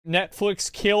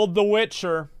Netflix killed The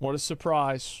Witcher. What a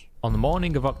surprise. On the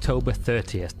morning of October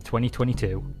 30th,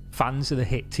 2022, fans of the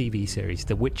hit TV series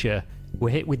The Witcher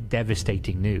were hit with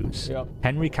devastating news. Yep.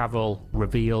 Henry Cavill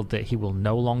revealed that he will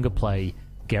no longer play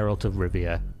Geralt of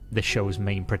Rivia, the show's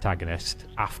main protagonist,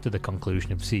 after the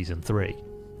conclusion of Season 3.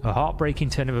 A heartbreaking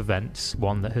turn of events,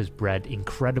 one that has bred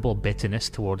incredible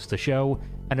bitterness towards the show,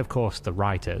 and of course the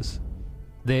writers.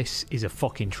 This is a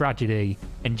fucking tragedy,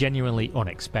 and genuinely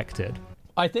unexpected.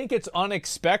 I think it's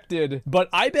unexpected, but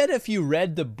I bet if you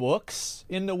read the books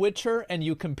in The Witcher and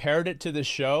you compared it to the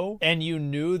show and you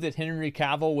knew that Henry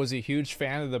Cavill was a huge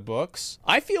fan of the books,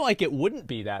 I feel like it wouldn't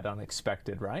be that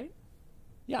unexpected, right?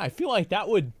 Yeah, I feel like that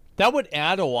would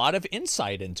add a lot of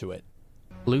insight into it.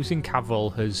 Losing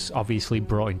Cavill has obviously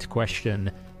brought into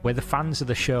question whether fans of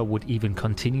the show would even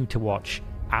continue to watch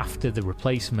after the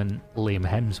replacement, Liam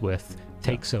Hemsworth,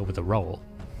 takes over the role.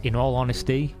 In all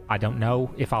honesty, I don't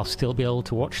know if I'll still be able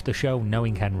to watch the show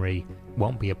knowing Henry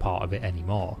won't be a part of it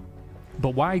anymore.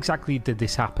 But why exactly did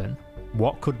this happen?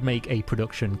 What could make a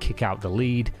production kick out the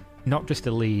lead? Not just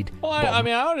the lead. Well, I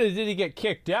mean, how did he get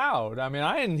kicked out? I mean,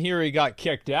 I didn't hear he got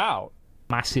kicked out.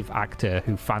 Massive actor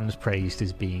who fans praised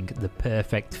as being the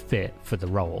perfect fit for the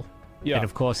role. Yeah. And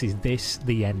of course, is this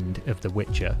the end of The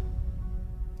Witcher?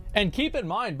 And keep in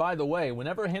mind, by the way,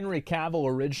 whenever Henry Cavill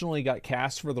originally got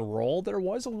cast for the role, there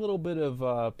was a little bit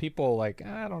of people like,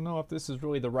 I don't know if this is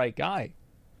really the right guy.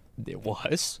 It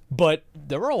was. But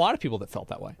there were a lot of people that felt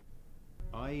that way.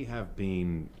 I have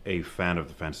been a fan of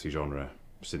the fantasy genre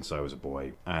since I was a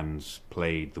boy and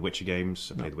played the Witcher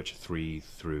games. I played The Witcher 3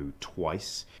 through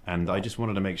twice, and I just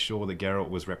wanted to make sure that Geralt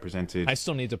was represented. I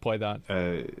still need to play that.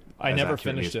 I never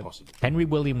finished it. Henry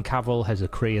William Cavill has a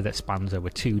career that spans over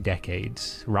 2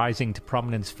 decades, rising to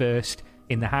prominence first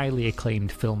in the highly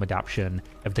acclaimed film adaptation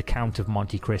of The Count of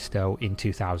Monte Cristo in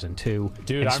 2002.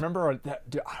 Dude, I remember that.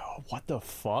 Dude, oh, what the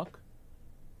fuck?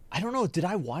 I don't know. Did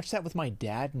I watch that with my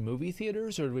dad in movie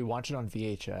theaters, or did we watch it on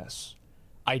VHS?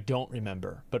 I don't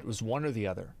remember, but it was one or the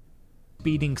other.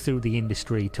 Speeding through the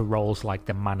industry to roles like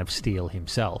the Man of Steel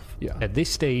himself. Yeah. At this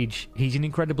stage, he's an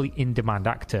incredibly in-demand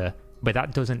actor, but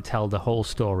that doesn't tell the whole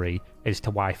story as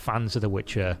to why fans of The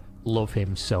Witcher love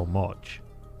him so much.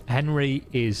 Henry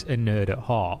is a nerd at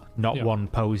heart, not one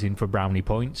posing for brownie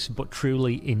points, but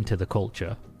truly into the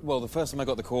culture. Well, the first time I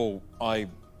got the call, I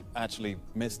actually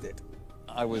missed it.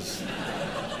 I was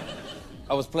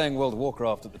playing World of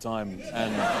Warcraft at the time,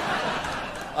 and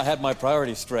I had my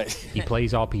priorities straight. He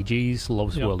plays RPGs,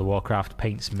 loves World of Warcraft,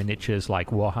 paints miniatures like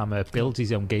Warhammer, builds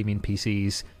his own gaming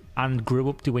PCs, and grew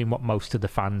up doing what most of the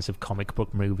fans of comic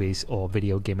book movies or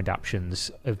video game adaptations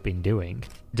have been doing.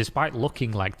 Despite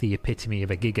looking like the epitome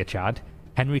of a Giga Chad,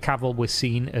 Henry Cavill was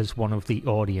seen as one of the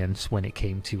audience when it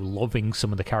came to loving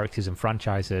some of the characters and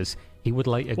franchises. He would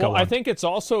later go on. I think it's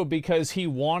also because he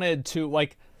wanted to,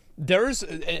 like,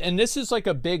 and this is like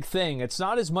a big thing. It's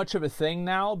not as much of a thing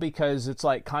now because it's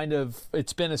like kind of,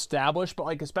 it's been established, but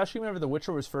like, especially whenever The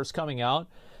Witcher was first coming out,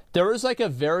 there was like a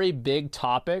very big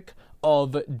topic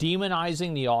of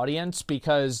demonizing the audience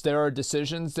because there are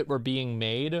decisions that were being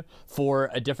made for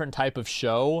a different type of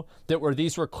show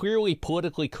these were clearly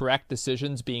politically correct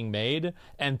decisions being made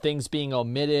and things being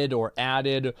omitted or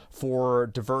added for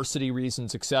diversity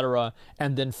reasons, etc.,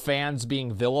 and then fans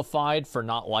being vilified for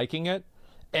not liking it.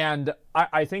 And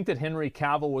I think that Henry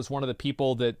Cavill was one of the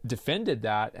people that defended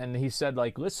that. And he said,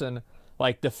 like, listen,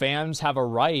 like, the fans have a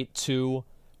right to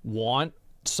want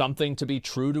something to be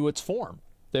true to its form.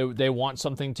 They want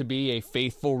something to be a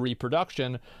faithful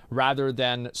reproduction rather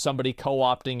than somebody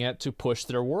co-opting it to push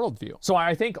their worldview. So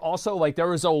I think also, like, there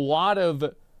was a lot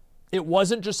of, it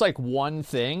wasn't just like one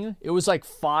thing. It was like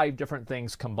 5 different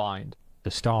things combined.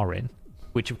 The star in,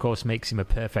 which of course makes him a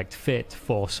perfect fit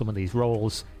for some of these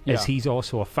roles, as he's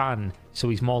also a fan, so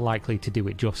he's more likely to do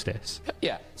it justice.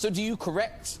 Yeah, so do you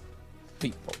correct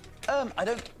people? I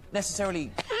don't necessarily...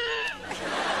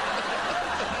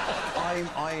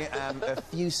 I am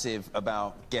effusive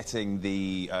about getting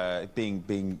the,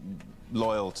 being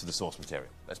loyal to the source material.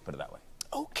 Let's put it that way.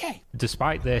 Okay.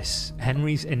 Despite this,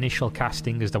 Henry's initial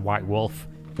casting as the White Wolf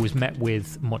was met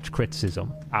with much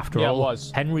criticism. After all,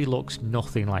 Henry looks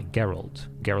nothing like Geralt.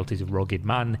 Geralt is a rugged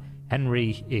man.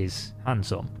 Henry is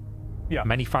handsome. Yeah.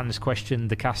 Many fans questioned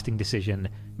the casting decision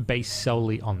based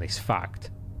solely on this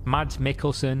fact. Mads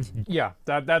Mikkelsen... Yeah,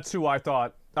 that's who I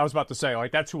thought... I was about to say,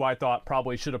 like, that's who I thought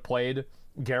probably should have played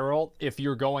Geralt if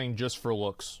you're going just for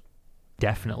looks.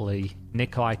 Definitely.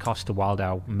 Nikolai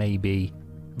Coster-Waldau, maybe.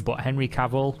 But Henry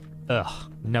Cavill?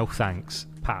 Ugh, no thanks.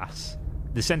 Pass.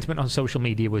 The sentiment on social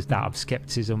media was that of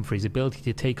skepticism for his ability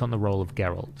to take on the role of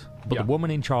Geralt. But the woman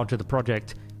in charge of the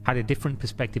project had a different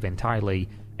perspective entirely,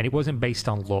 And it wasn't based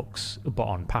on looks, but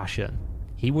on passion.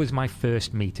 He was my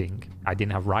first meeting. I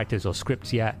didn't have writers or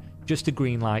scripts yet, just a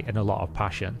green light and a lot of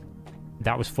passion.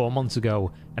 That was 4 months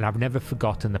ago, and I've never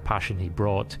forgotten the passion he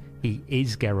brought. He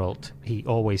is Geralt. He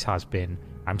always has been.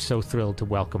 I'm so thrilled to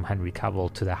welcome Henry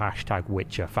Cavill to the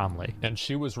 #Witcher family. And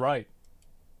she was right.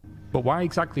 But why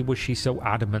exactly was she so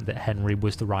adamant that Henry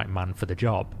was the right man for the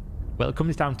job? Well, it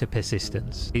comes down to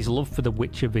persistence. His love for the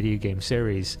Witcher video game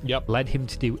series led him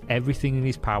to do everything in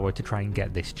his power to try and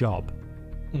get this job.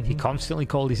 He constantly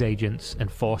called his agents and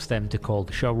forced them to call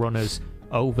the showrunners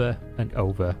over and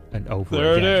over and over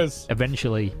there again. There it is.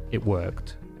 Eventually, it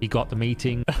worked. He got the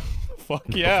meeting Fuck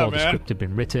yeah, before man. the script had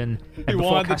been written, and He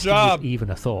before wanted the casting job. was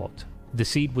even a thought. The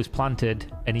seed was planted,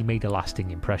 and he made a lasting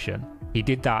impression. He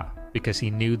did that because he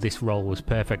knew this role was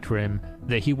perfect for him,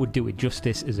 that he would do it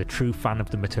justice as a true fan of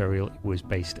the material it was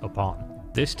based upon.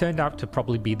 This turned out to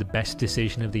probably be the best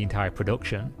decision of the entire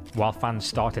production. While fans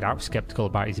started out skeptical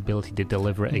about his ability to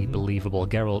deliver a believable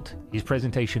Geralt, his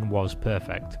presentation was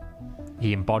perfect.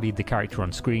 He embodied the character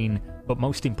on screen, but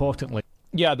most importantly...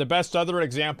 Yeah, the best other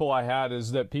example I had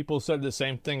is that people said the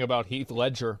same thing about Heath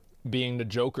Ledger being the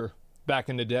Joker back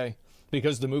in the day,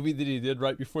 because the movie that he did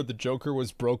right before the Joker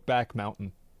was Brokeback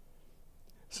Mountain.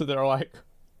 So they're like,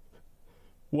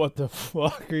 what the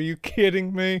fuck? Are you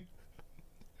kidding me?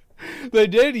 They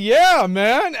did? Yeah,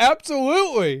 man,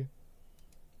 absolutely.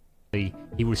 He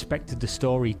respected the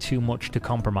story too much to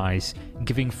compromise,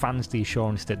 giving fans the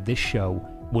assurance that this show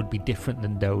would be different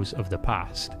than those of the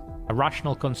past. A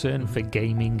rational concern for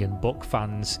gaming and book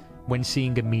fans when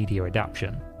seeing a media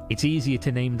adaptation. It's easier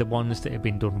to name the ones that have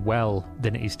been done well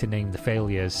than it is to name the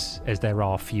failures, as there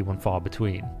are few and far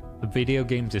between. Video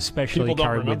games especially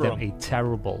carry with them a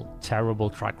terrible,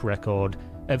 terrible track record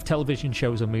of television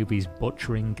shows or movies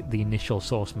butchering the initial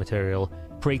source material,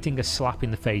 creating a slap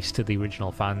in the face to the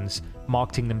original fans,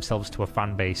 marketing themselves to a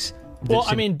fan base. Well,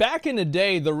 I mean, back in the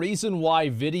day, the reason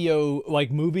why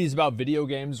movies about video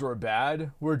games were bad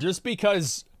were just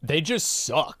because they just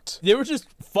sucked. They were just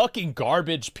fucking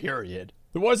garbage, period.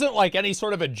 There wasn't like any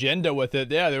sort of agenda with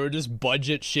it. Yeah, they were just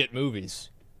budget shit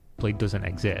movies. Doesn't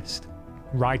exist.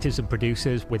 Writers and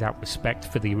producers without respect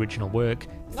for the original work,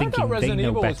 thinking they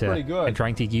know better and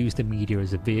trying to use the media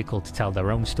as a vehicle to tell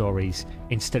their own stories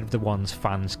instead of the ones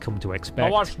fans come to expect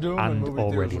I watched Doom and in movie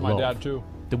already with my love. dad too.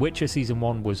 The Witcher Season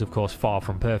 1 was of course far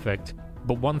from perfect,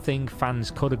 but one thing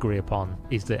fans could agree upon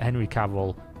is that Henry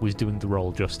Cavill was doing the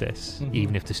role justice.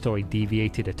 Even if the story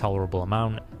deviated a tolerable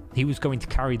amount, he was going to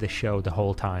carry the show the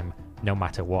whole time, no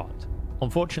matter what.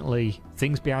 Unfortunately,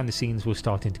 things behind the scenes were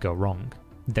starting to go wrong.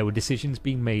 There were decisions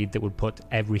being made that would put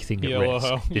everything at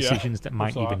risk, decisions that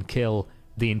might even kill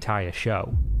the entire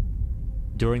show.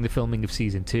 During the filming of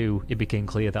Season 2, it became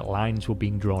clear that lines were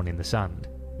being drawn in the sand.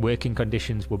 Working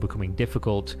conditions were becoming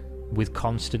difficult, with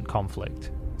constant conflict.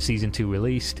 Season 2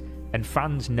 released, and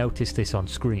fans noticed this on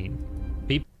screen.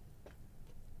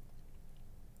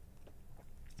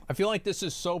 I feel like this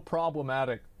is so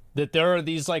problematic that there are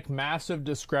these like massive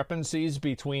discrepancies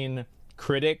between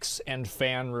critics and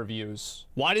fan reviews.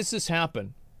 Why does this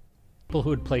happen? People who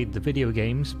had played the video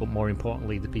games, but more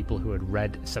importantly the people who had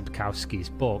read Sapkowski's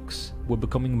books, were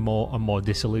becoming more and more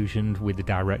disillusioned with the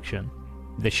direction.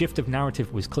 The shift of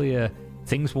narrative was clear,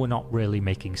 things were not really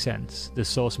making sense. The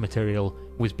source material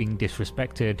was being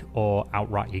disrespected or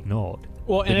outright ignored.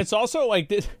 Well, and it's also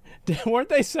like, weren't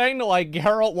they saying that like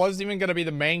Geralt wasn't even going to be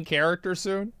the main character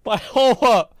soon? Like, hold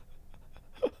up.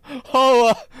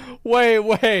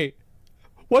 Wait.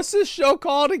 What's this show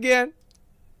called again?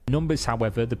 Numbers,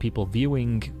 however, the people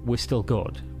viewing were still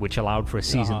good, which allowed for a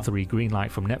Season 3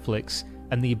 greenlight from Netflix,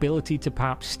 and the ability to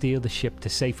perhaps steer the ship to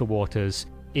safer waters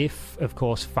if, of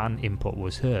course, fan input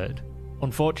was heard.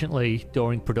 Unfortunately,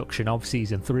 during production of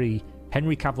Season 3,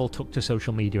 Henry Cavill took to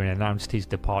social media and announced his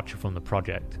departure from the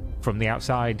project. From the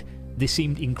outside, this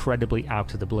seemed incredibly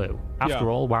out of the blue.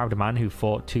 After all, why would a man who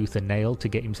fought tooth and nail to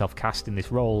get himself cast in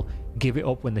this role give it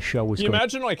up when the show was Can you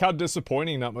imagine like how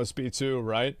disappointing that must be too,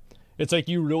 right? It's like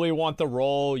you really want the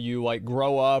role, you like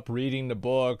grow up reading the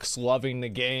books, loving the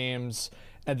games,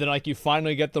 and then like you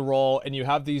finally get the role and you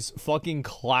have these fucking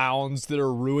clowns that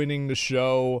are ruining the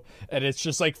show, and it's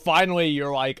just like finally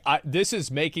you're like, this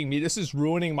is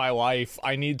ruining my life,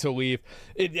 I need to leave.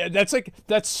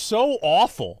 That's so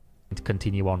awful. To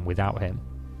continue on without him.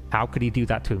 How could he do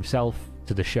that to himself,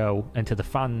 to the show, and to the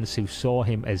fans who saw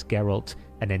him as Geralt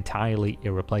and entirely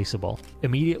irreplaceable?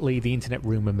 Immediately, the internet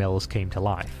rumor mills came to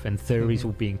life, and theories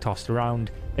were being tossed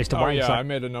around as to why I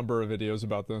made a number of videos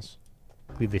about this.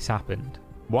 This happened.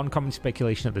 One common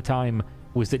speculation at the time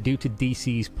was that due to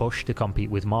DC's push to compete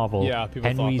with Marvel,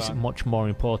 Henry's much more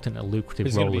important and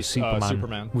lucrative role as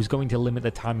Superman was going to limit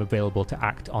the time available to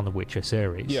act on the Witcher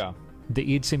series. Yeah. That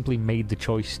he had simply made the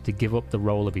choice to give up the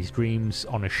role of his dreams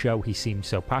on a show he seemed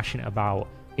so passionate about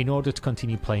in order to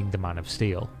continue playing the Man of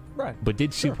Steel. Right. But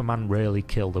did Superman really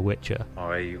kill the Witcher?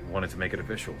 I wanted to make it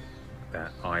official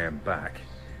that I am back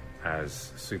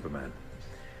as Superman.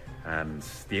 And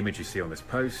the image you see on this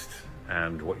post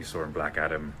and what you saw in Black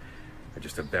Adam are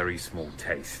just a very small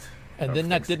taste. And then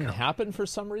that didn't happen for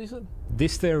some reason?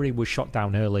 This theory was shot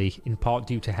down early, in part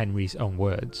due to Henry's own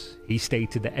words. He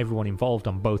stated that everyone involved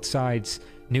on both sides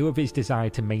knew of his desire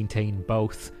to maintain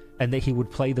both, and that he would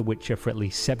play The Witcher for at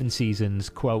least 7 seasons,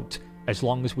 quote, as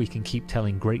long as we can keep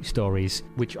telling great stories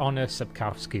which honour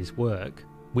Sapkowski's work.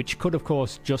 Which could of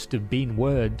course just have been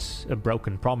words, a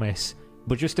broken promise,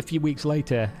 but just a few weeks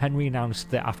later, Henry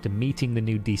announced that after meeting the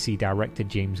new DC director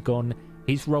James Gunn,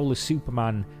 his role as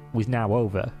Superman was now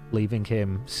over, leaving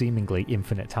him seemingly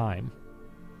infinite time.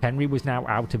 Henry was now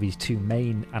out of his 2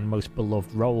 main and most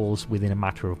beloved roles within a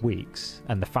matter of weeks,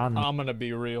 and the fans... I'm gonna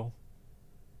be real.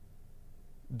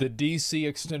 The DC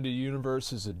Extended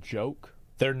Universe is a joke.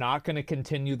 They're not gonna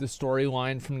continue the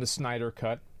storyline from the Snyder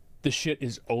Cut. The shit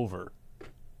is over.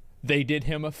 They did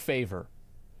him a favor.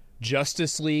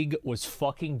 Justice League was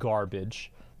fucking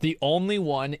garbage. The only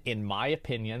one, in my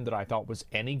opinion, that I thought was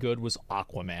any good was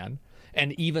Aquaman.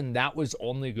 And even that was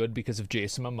only good because of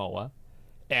Jason Momoa.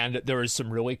 And there was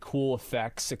some really cool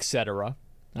effects, etc.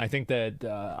 I think that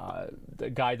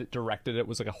the guy that directed it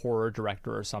was like a horror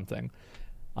director or something.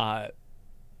 I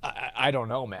don't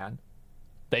know, man.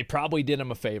 They probably did him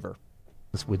a favor.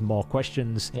 With more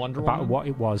questions about what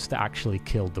it was that actually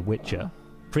killed The Witcher.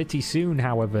 Pretty soon,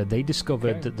 however, they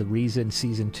discovered that the reason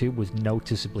Season 2 was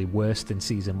noticeably worse than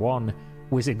Season 1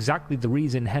 was exactly the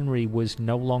reason Henry was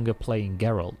no longer playing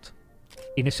Geralt.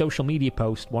 In a social media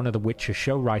post, one of the Witcher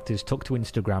show writers took to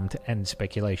Instagram to end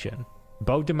speculation.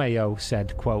 Bo DeMayo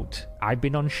said, quote, I've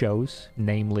been on shows,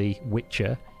 namely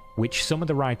Witcher, which some of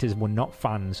the writers were not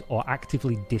fans or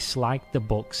actively disliked the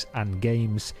books and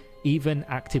games, even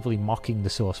actively mocking the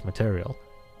source material.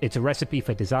 It's a recipe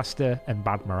for disaster and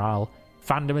bad morale.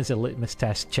 Fandom as a litmus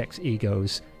test checks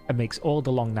egos and makes all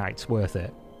the long nights worth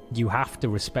it. You have to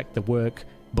respect the work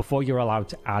before you're allowed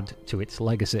to add to its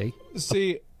legacy.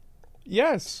 See,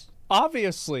 yes,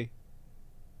 obviously.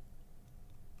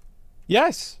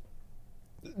 Yes.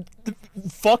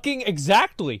 Fucking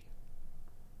exactly.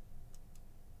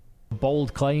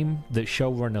 Bold claim that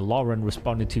showrunner Lauren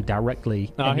responded to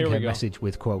directly, ending her message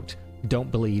with, quote,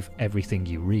 don't believe everything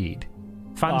you read.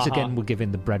 Fans again were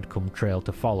given the breadcrumb trail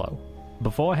to follow.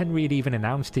 Before Henry had even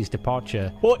announced his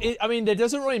departure... Well, I mean, it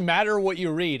doesn't really matter what you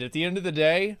read. At the end of the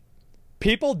day,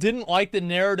 people didn't like the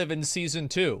narrative in Season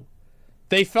 2.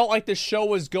 They felt like the show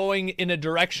was going in a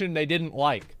direction they didn't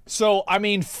like. So, I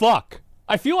mean, fuck.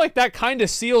 I feel like that kind of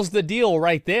seals the deal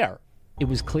right there. It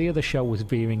was clear the show was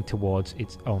veering towards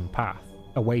its own path,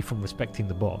 away from respecting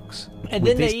the books. And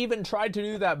then they even tried to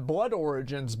do that Blood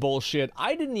Origins bullshit.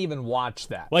 I didn't even watch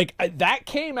that. Like, that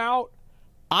came out...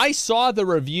 I saw the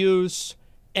reviews,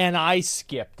 and I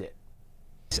skipped it.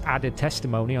 This added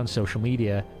testimony on social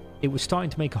media, it was starting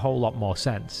to make a whole lot more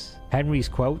sense. Henry's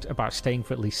quote about staying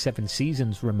for at least 7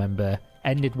 seasons, remember,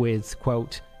 ended with,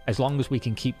 quote, as long as we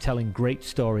can keep telling great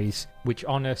stories which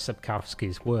honour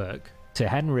Sapkowski's work. To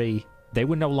Henry, they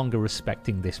were no longer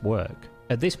respecting this work.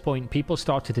 At this point, people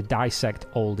started to dissect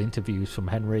old interviews from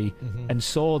Henry and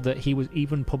saw that he was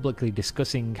even publicly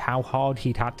discussing how hard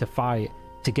he'd had to fight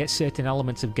to get certain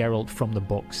elements of Geralt from the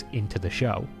books into the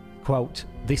show. Quote,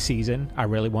 this season, I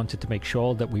really wanted to make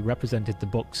sure that we represented the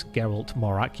book's Geralt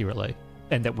more accurately,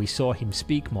 and that we saw him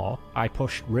speak more. I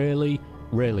pushed really,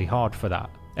 really hard for that,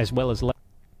 as well as...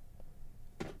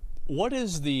 What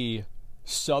is the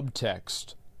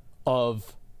subtext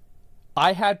of,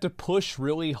 I had to push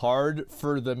really hard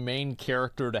for the main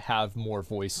character to have more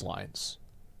voice lines?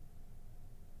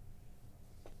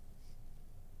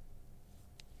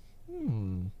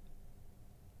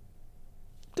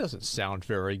 Doesn't sound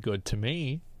very good to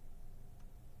me.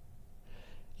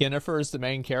 Yennefer is the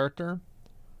main character.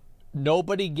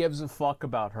 Nobody gives a fuck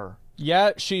about her.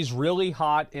 Yeah, she's really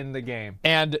hot in the game.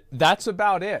 And that's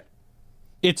about it.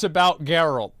 It's about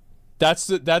Geralt. That's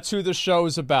who the show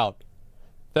is about.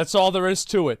 That's all there is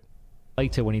to it.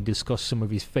 Later, when he discussed some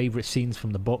of his favourite scenes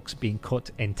from the books being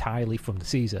cut entirely from the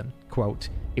season, quote,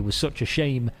 it was such a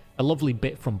shame, a lovely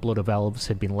bit from Blood of Elves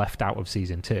had been left out of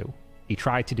Season 2. He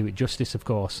tried to do it justice, of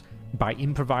course, by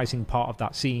improvising part of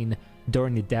that scene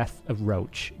during the death of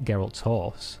Roach, Geralt's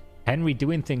horse. Henry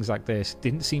doing things like this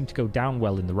didn't seem to go down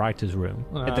well in the writer's room.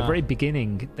 At the very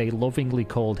beginning, they lovingly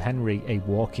called Henry a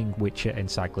walking Witcher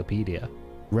encyclopedia.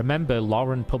 Remember,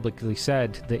 Lauren publicly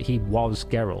said that he was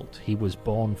Geralt. He was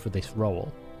born for this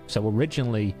role. So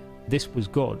originally, this was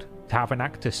good, to have an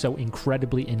actor so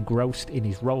incredibly engrossed in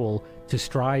his role to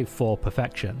strive for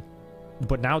perfection.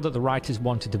 But now that the writers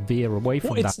wanted to veer away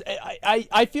from that...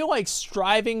 I feel like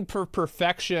striving for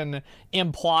perfection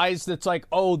implies that's like,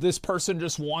 oh, this person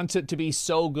just wants it to be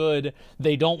so good,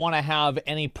 they don't want to have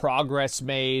any progress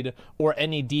made or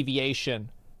any deviation.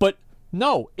 But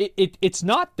no, it's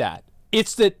not that.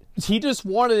 It's that he just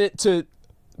wanted it to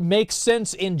make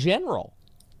sense in general.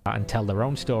 And tell their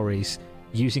own stories,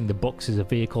 using the books as a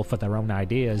vehicle for their own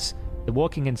ideas, the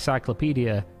walking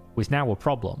encyclopedia was now a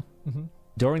problem. Mm-hmm.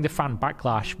 During the fan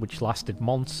backlash, which lasted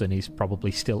months and is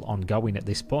probably still ongoing at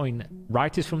this point,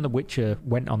 writers from The Witcher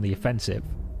went on the offensive.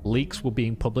 Leaks were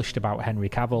being published about Henry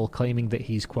Cavill, claiming that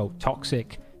he's, quote,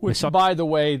 toxic. Which, by the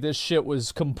way, this shit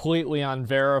was completely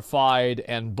unverified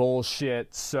and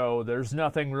bullshit, so there's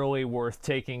nothing really worth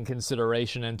taking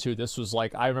consideration into. This was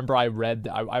like, I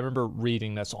remember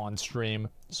reading this on stream.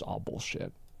 It's all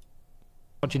bullshit.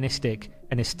 Misogynistic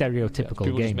and a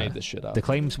stereotypical gamer. Made this shit up. The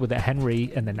claims were that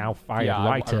Henry and the now fired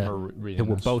writer, who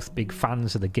were both big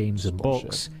fans of the games and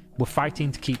books, were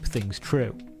fighting to keep things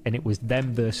true, and it was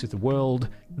them versus the world.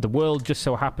 The world just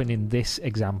so happened in this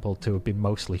example to have been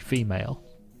mostly female.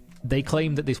 They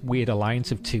claimed that this weird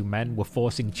alliance of two men were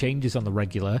forcing changes on the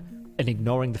regular and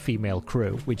ignoring the female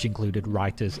crew, which included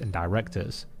writers and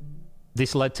directors.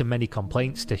 This led to many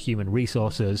complaints to human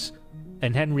resources,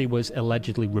 and Henry was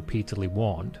allegedly repeatedly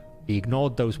warned. He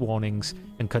ignored those warnings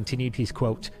and continued his,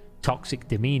 quote, toxic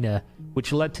demeanor,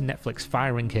 which led to Netflix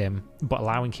firing him, but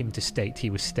allowing him to state he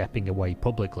was stepping away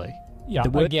publicly. Yeah,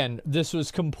 again, this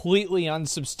was completely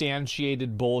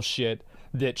unsubstantiated bullshit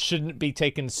that shouldn't be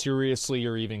taken seriously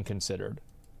or even considered.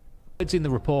 Words in the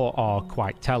report are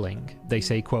quite telling. They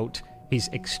say, quote, his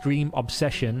extreme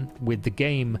obsession with the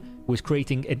game was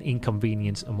creating an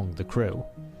inconvenience among the crew,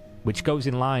 which goes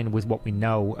in line with what we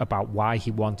know about why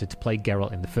he wanted to play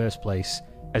Geralt in the first place,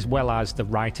 as well as the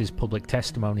writer's public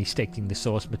testimony stating the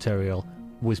source material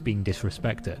was being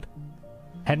disrespected.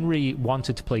 Henry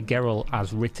wanted to play Geralt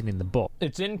as written in the book.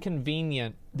 It's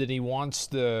inconvenient that he wants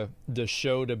the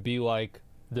show to be like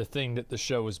the thing that the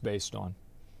show is based on.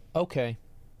 Okay.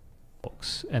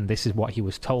 And this is what he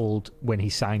was told when he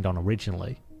signed on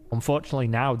originally. Unfortunately,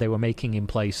 now they were making him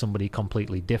play somebody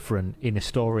completely different in a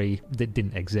story that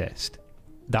didn't exist.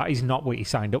 That is not what he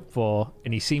signed up for,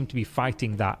 and he seemed to be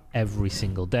fighting that every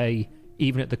single day,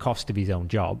 even at the cost of his own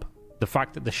job. The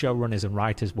fact that the showrunners and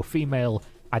writers were female,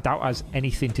 I doubt has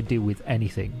anything to do with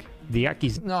anything.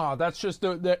 No, that's just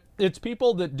it's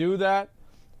people that do that,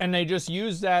 and they just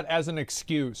use that as an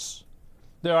excuse.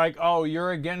 They're like, oh,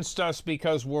 you're against us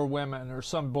because we're women, or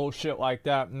some bullshit like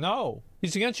that. No.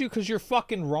 He's against you because you're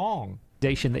fucking wrong.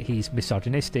 That he's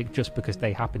misogynistic just because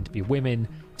they happen to be women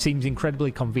seems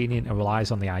incredibly convenient and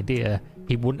relies on the idea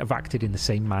he wouldn't have acted in the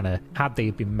same manner had they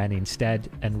been men instead,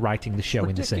 and writing the show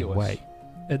in the same way.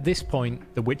 At this point,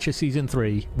 The Witcher Season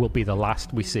 3 will be the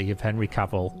last we see of Henry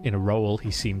Cavill in a role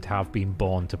he seemed to have been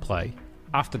born to play.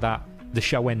 After that, the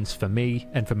show ends for me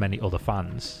and for many other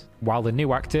fans. While the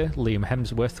new actor, Liam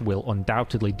Hemsworth, will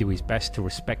undoubtedly do his best to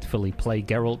respectfully play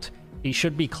Geralt, it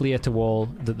should be clear to all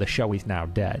that the show is now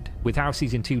dead. With how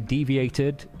Season 2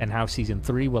 deviated, and how Season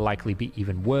 3 will likely be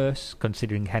even worse,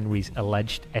 considering Henry's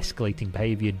alleged escalating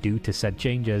behaviour due to said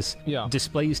changes,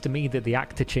 displays to me that the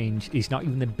actor change is not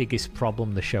even the biggest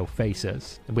problem the show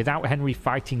faces. Without Henry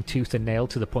fighting tooth and nail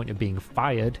to the point of being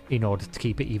fired in order to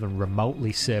keep it even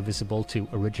remotely serviceable to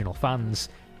original fans,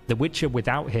 The Witcher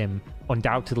without him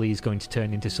undoubtedly is going to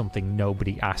turn into something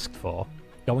nobody asked for.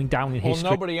 Going down in history.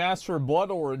 Well, nobody asked for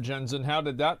Blood Origins, and how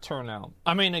did that turn out?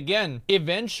 I mean, again,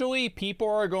 eventually people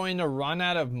are going to run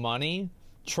out of money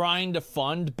trying to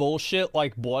fund bullshit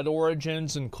like Blood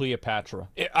Origins and Cleopatra.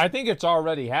 I think it's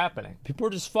already happening. People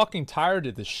are just fucking tired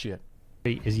of this shit.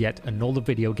 Is yet another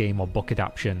video game or book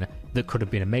adaptation that could have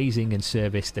been amazing and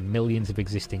serviced the millions of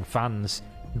existing fans,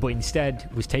 but instead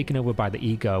was taken over by the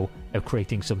ego of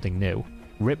creating something new.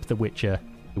 Rip The Witcher,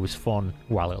 it was fun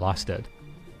while it lasted.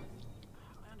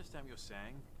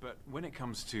 But when it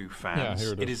comes to fans,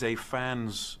 it is a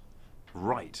fan's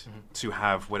right to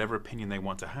have whatever opinion they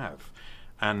want to have.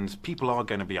 And people are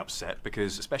going to be upset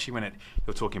because, especially when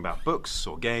you're talking about books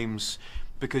or games,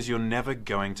 because you're never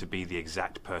going to be the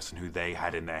exact person who they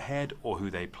had in their head or who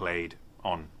they played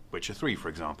on Witcher 3, for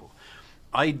example.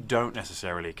 I don't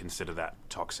necessarily consider that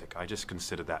toxic. I just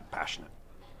consider that passionate.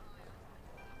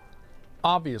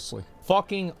 Obviously.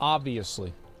 Fucking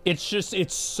obviously. It's just,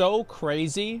 it's so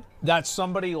crazy that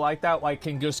somebody like that, like,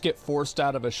 can just get forced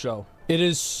out of a show. It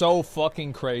is so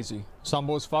fucking crazy. Some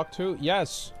was fucked too?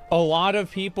 Yes. A lot of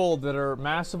people that are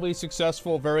massively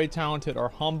successful, very talented, are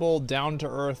humble,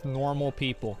 down-to-earth, normal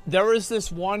people. There was this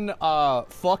one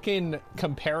fucking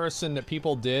comparison that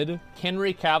people did.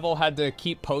 Henry Cavill had to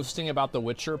keep posting about The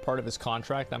Witcher, part of his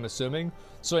contract, I'm assuming.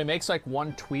 So he makes like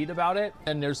one tweet about it,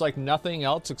 and there's like nothing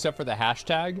else except for the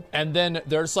hashtag. And then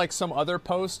there's like some other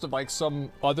post of like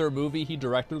some other movie he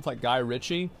directed with like Guy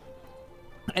Ritchie.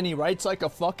 And he writes like a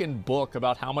fucking book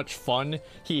about how much fun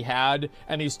he had,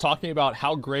 and he's talking about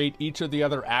how great each of the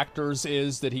other actors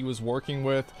is that he was working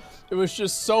with. It was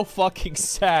just so fucking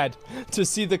sad to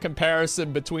see the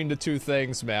comparison between the two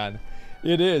things, man.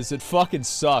 It is. It fucking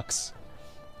sucks.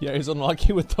 Yeah, he's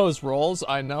unlucky with those roles.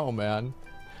 I know, man.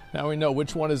 Now we know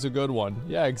which one is a good one.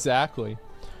 Yeah, exactly.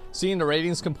 Seeing the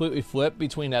ratings completely flip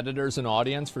between editors and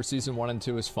audience for season 1 and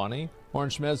 2 is funny.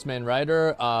 Orange Smith's main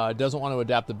writer doesn't want to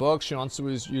adapt the book. She wants to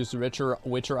use the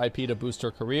Witcher IP to boost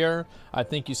her career. I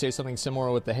think you say something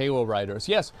similar with the Halo writers.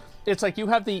 Yes, it's like you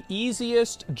have the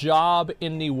easiest job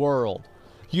in the world.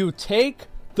 You take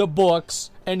the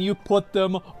books and you put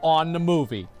them on the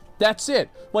movie. That's it.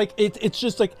 Like, it's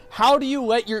just like, how do you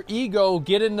let your ego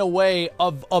get in the way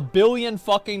of $1 billion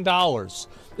fucking dollars?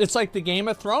 It's like the Game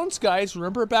of Thrones guys.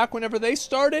 Remember back whenever they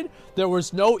started? There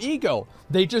was no ego.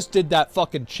 They just did that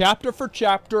fucking chapter for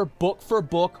chapter, book for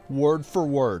book, word for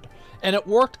word. And it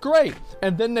worked great.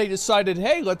 And then they decided,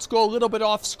 hey, let's go a little bit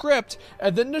off script.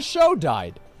 And then the show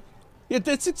died.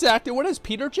 That's exactly what it is.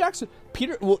 Peter Jackson.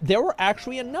 Well, there were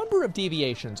actually a number of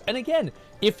deviations. And again,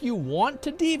 if you want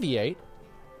to deviate,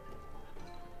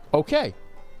 okay,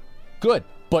 good.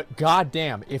 But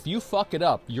goddamn, if you fuck it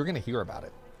up, you're going to hear about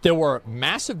it. There were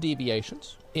massive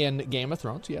deviations in Game of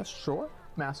Thrones. Yes, sure,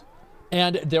 massive.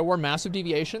 And there were massive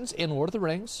deviations in Lord of the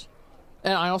Rings.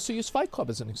 And I also use Fight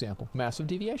Club as an example. Massive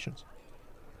deviations.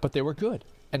 But they were good.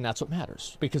 And that's what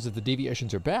matters. Because if the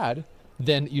deviations are bad,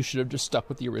 then you should have just stuck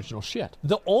with the original shit.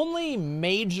 The only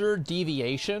major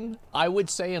deviation, I would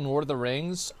say, in Lord of the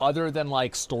Rings, other than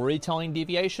like storytelling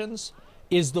deviations,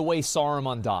 is the way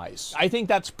Saruman dies. I think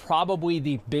that's probably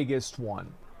the biggest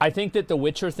one. I think that the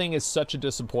Witcher thing is such a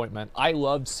disappointment. I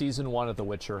loved season 1 of The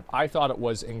Witcher. I thought it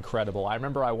was incredible. I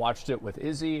remember I watched it with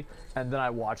Izzy, and then I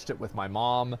watched it with my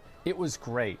mom. It was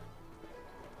great.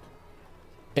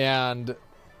 And,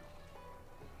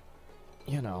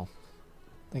 you know,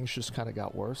 things just kind of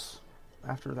got worse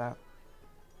after that.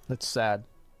 It's sad.